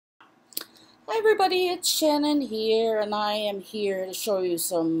Hi everybody, it's Shannon here, and I am here to show you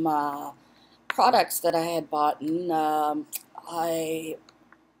some products that I had bought. And I,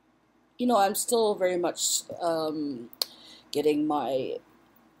 I'm still very much getting my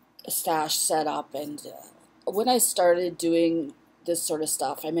stash set up. And when I started doing this sort of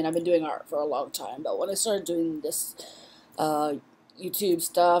stuff, I mean, I've been doing art for a long time, but when I started doing this uh, YouTube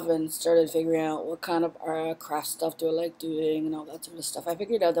stuff and started figuring out what kind of craft stuff do I like doing and all that sort of stuff, I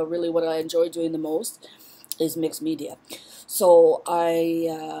figured out that really what I enjoy doing the most is mixed media. So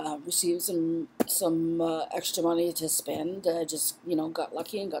I received some extra money to spend. I just got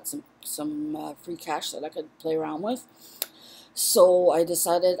lucky and got some free cash that I could play around with. So I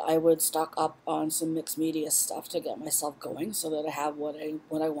decided I would stock up on some mixed media stuff to get myself going, so that I have what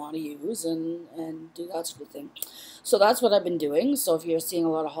I want to use and do that sort of thing. So that's what I've been doing. So if you're seeing a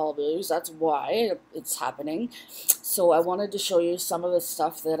lot of haul videos, that's why it's happening. So I wanted to show you some of the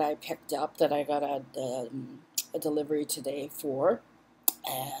stuff that I picked up that I got a delivery today for.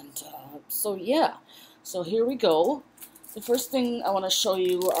 And so yeah, so here we go. The first thing I want to show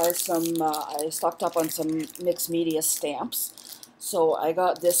you are I stocked up on some mixed media stamps. So I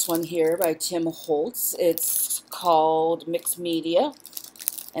got this one here by Tim Holtz. It's called Mixed Media.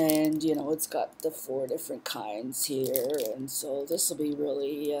 And, it's got the 4 different kinds here. And so this will be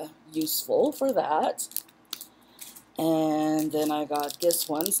really useful for that. And then I got this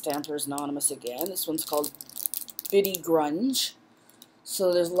one, Stampers Anonymous again. This one's called Bitty Grunge.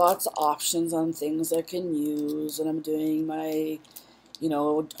 So there's lots of options on things I can use, and I'm doing my,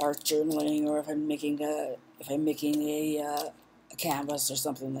 art journaling, or if I'm making a canvas or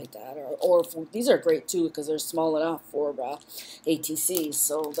something like that, these are great too because they're small enough for ATC,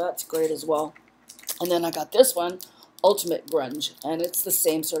 so that's great as well. And then I got this one, Ultimate Grunge, and it's the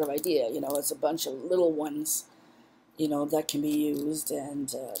same sort of idea. It's a bunch of little ones, that can be used, and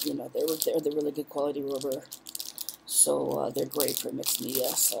they're the really good quality rubber. So they're great for mixed media,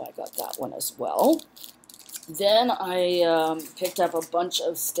 so I got that one as well. Then I picked up a bunch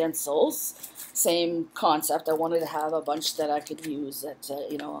of stencils. Same concept. I wanted to have a bunch that I could use that,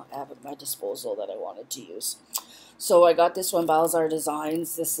 have at my disposal that I wanted to use. So I got this one, Balzar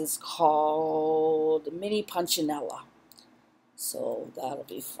Designs. This is called Mini Punchinella. So that'll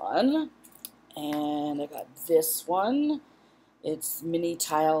be fun. And I got this one. It's Mini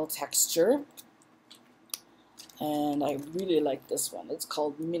Tile Texture. And I really like this one. It's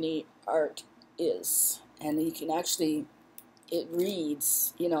called Mini Art Is. And you can actually, it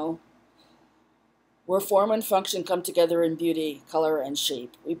reads, where form and function come together in beauty, color, and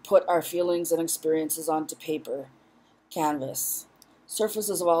shape. We put our feelings and experiences onto paper, canvas,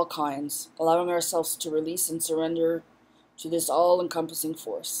 surfaces of all kinds, allowing ourselves to release and surrender to this all-encompassing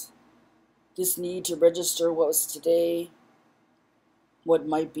force. This need to register what was today, what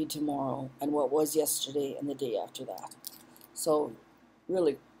might be tomorrow, and what was yesterday and the day after that. So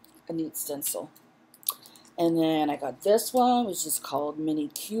really a neat stencil. And then I got this one, which is called Mini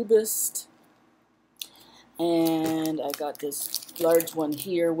Cubist. And I got this large one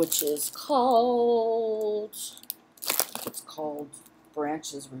here, which is called, it's called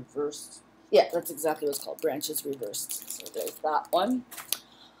Branches Reversed. Yeah, that's exactly what it's called, Branches Reversed. So there's that one.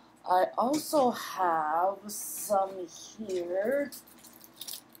 I also have some here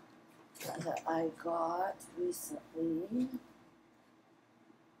that I got recently.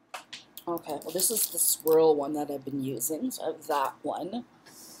 Okay, well this is the swirl one that I've been using, so I have that one.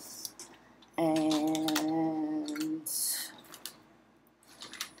 And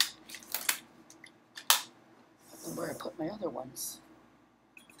where I put my other ones.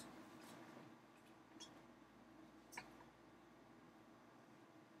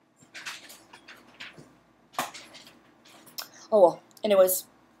 Oh well, anyways,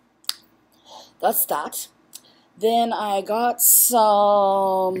 that's that. Then I got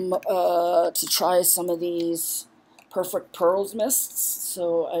some to try some of these Perfect Pearls mists.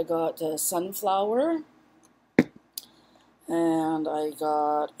 So I got Sunflower, and I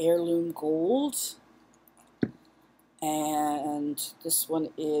got Heirloom Gold, and this one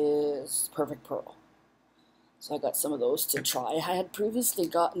is Perfect Pearl. So I got some of those to try. I had previously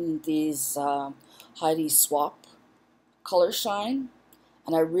gotten these Heidi Swapp Color Shine,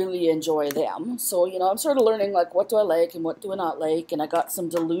 and I really enjoy them. So, I'm sort of learning, like, what do I like and what do I not like. And I got some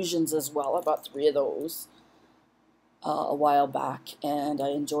Delusions as well. I bought 3 of those a while back, and I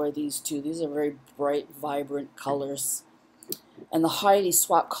enjoy these too. These are very bright, vibrant colors. And the Heidi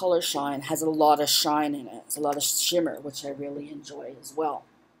Swapp Color Shine has a lot of shine in it. It's a lot of shimmer, which I really enjoy as well.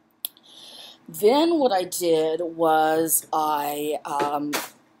 Then what I did was I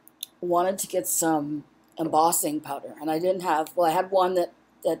wanted to get some embossing powder, and I didn't have, well, I had one that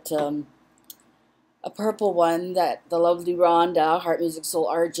a purple one that the lovely Rhonda, Heart Music Soul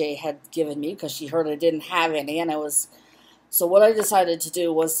RJ, had given me because she heard I didn't have any, and I was, so what I decided to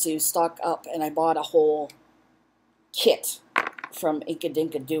do was to stock up, and I bought a whole kit from Inka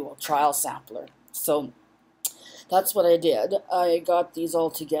Dinka Duo trial sampler. So that's what I did. I got these all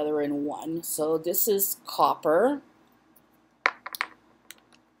together in one. So this is copper,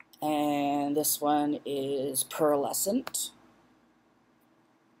 and this one is pearlescent.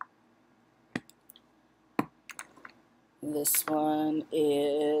 This one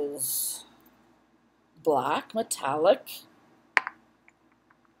is black, metallic,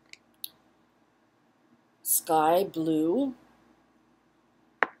 sky blue,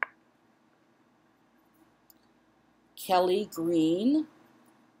 Kelly green,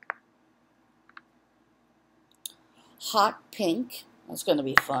 hot pink, that's going to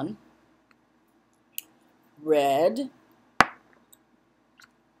be fun, red,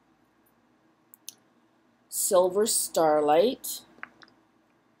 silver starlight,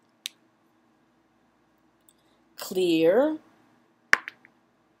 clear,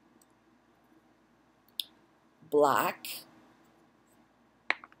 black,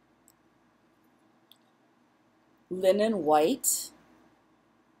 linen white,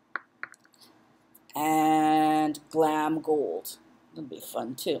 and glam gold. That'll be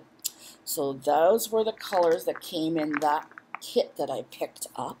fun too. So those were the colors that came in that kit that I picked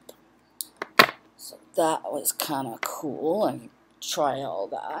up. So that was kind of cool. I try all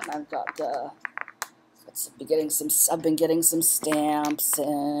that. I've got I've been getting some stamps,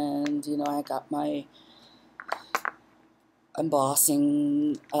 and you know, I got my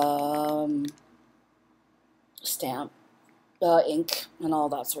embossing stamp ink and all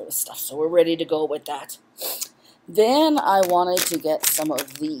that sort of stuff. So we're ready to go with that. Then I wanted to get some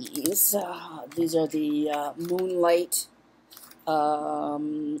of these. These are the Moonlight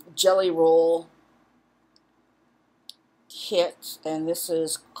Jelly Roll kit, and this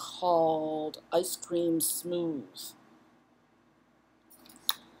is called Ice Cream Smooth.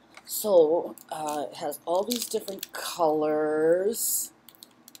 So it has all these different colors.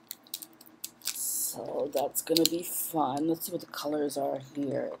 So that's going to be fun. Let's see what the colors are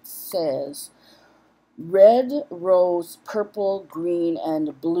here. It says red, rose, purple, green,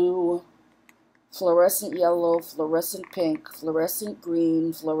 and blue, fluorescent yellow, fluorescent pink, fluorescent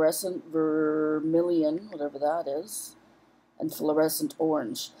green, fluorescent vermilion, whatever that is, and fluorescent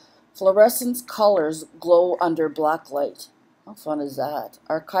orange. Fluorescent colors glow under black light. How fun is that?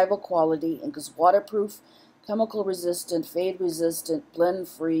 Archival quality, ink is waterproof, chemical resistant, fade resistant, blend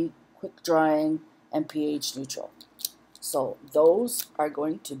free, quick drying, and pH neutral. So those are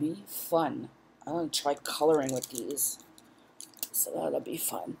going to be fun. I'm going to try coloring with these. So that'll be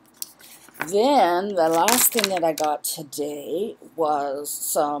fun. Then the last thing that I got today was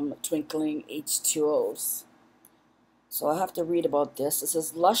some twinkling H2Os. So I have to read about this. It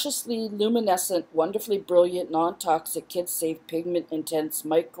says lusciously luminescent, wonderfully brilliant, non-toxic, kid-safe, pigment-intense,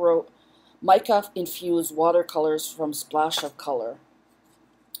 mica-infused watercolors from Splash of Color.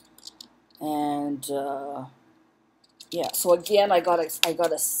 And yeah, so again, I got a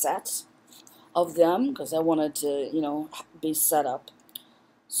set of them because I wanted to, you know, be set up.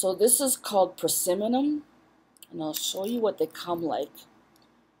 So this is called Persimmon, and I'll show you what they come like.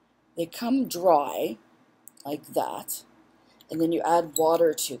 They come dry, like that, and then you add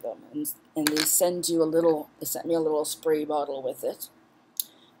water to them, and they send you they sent me a little spray bottle with it,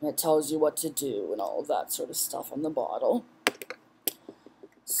 and it tells you what to do and all that sort of stuff on the bottle.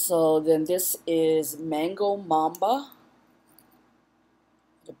 So then this is Mango Mamba.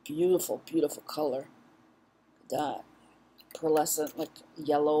 A beautiful, beautiful color. That pearlescent, like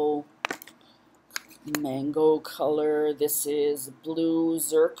yellow mango color. This is blue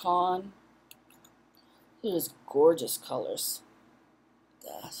zircon. It is gorgeous colors.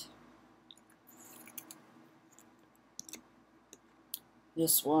 That.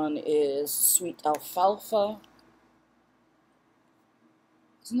 This one is sweet alfalfa.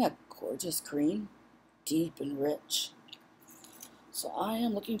 Isn't that gorgeous green? Deep and rich. So I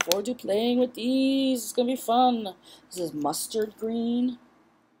am looking forward to playing with these. It's going to be fun. This is mustard green.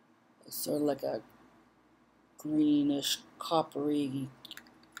 It's sort of like a greenish, coppery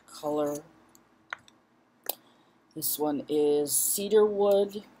color. This one is cedar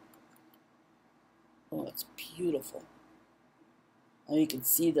wood. Oh, it's beautiful. Now you can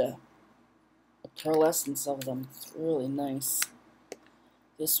see the pearlescence of them. It's really nice.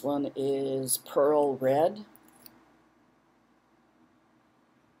 This one is pearl red.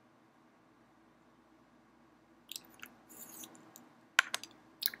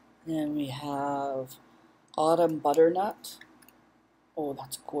 And we have autumn butternut. Oh,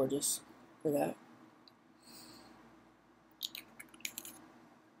 that's gorgeous. Look at that.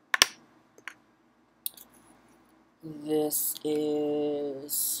 This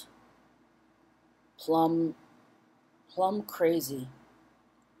is Plum Crazy.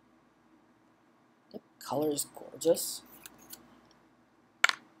 The color is gorgeous.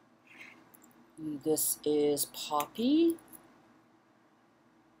 This is Poppy.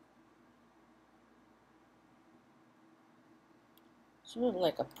 Sort of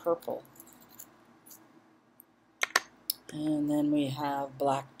like a purple. And then we have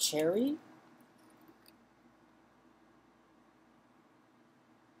Black Cherry.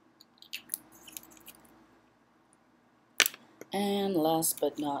 And last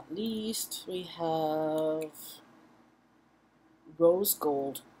but not least, we have Rose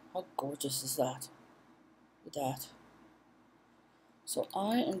Gold. How gorgeous is that? Look at that. So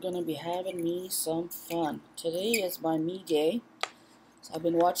I am going to be having me some fun. Today is my me day. So I've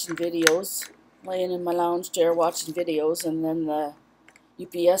been watching videos, laying in my lounge chair watching videos, and then the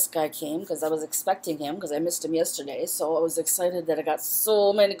UPS guy came because I was expecting him because I missed him yesterday. So I was excited that I got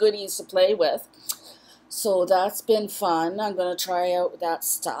so many goodies to play with. So that's been fun. I'm going to try out that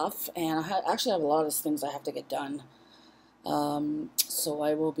stuff, and I actually have a lot of things I have to get done. So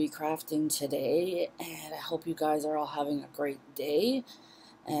I will be crafting today, and I hope you guys are all having a great day.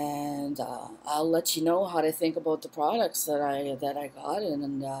 And I'll let you know how to think about the products that I got,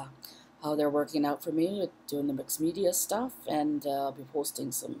 and how they're working out for me with doing the mixed media stuff. And I'll be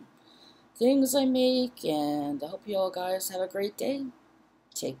posting some things I make, and I hope you all guys have a great day.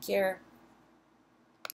 Take care.